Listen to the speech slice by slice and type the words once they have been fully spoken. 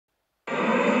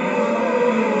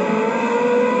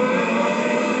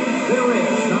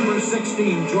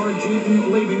16, George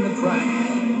Eaton leaving the track.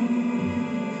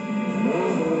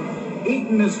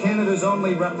 Eaton is Canada's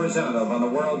only representative on the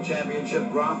World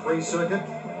Championship Grand Prix circuit.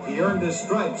 He earned his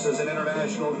stripes as an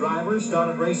international driver,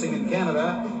 started racing in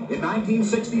Canada in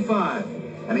 1965,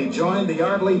 and he joined the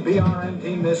Yardley BRM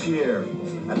team this year.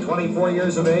 At 24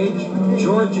 years of age,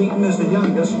 George Eaton is the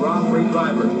youngest Grand Prix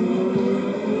driver.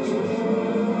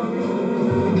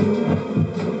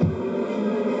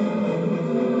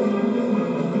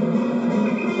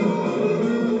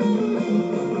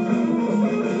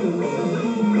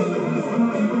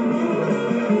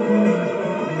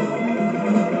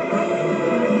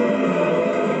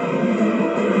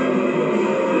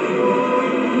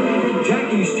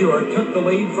 Took the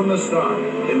lead from the start,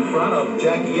 in front of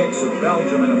Jackie Ickx of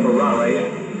Belgium in a Ferrari,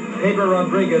 Pedro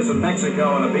Rodriguez of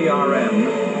Mexico in a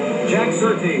BRM, Jack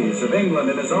Surtees of England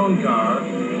in his own car,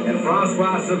 and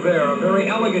Francois Sever, a very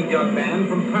elegant young man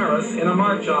from Paris in a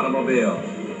March automobile.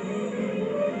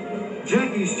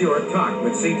 Jackie Stewart talked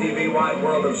with CTV Wide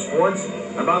World of Sports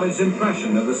about his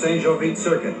impression of the Saint-Jovite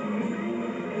circuit.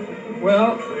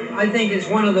 Well, I think it's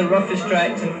one of the roughest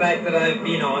tracks, in fact, that I've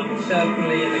been on,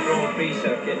 certainly in the Grand Prix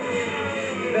circuit.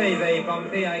 Very, very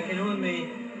bumpy. I can only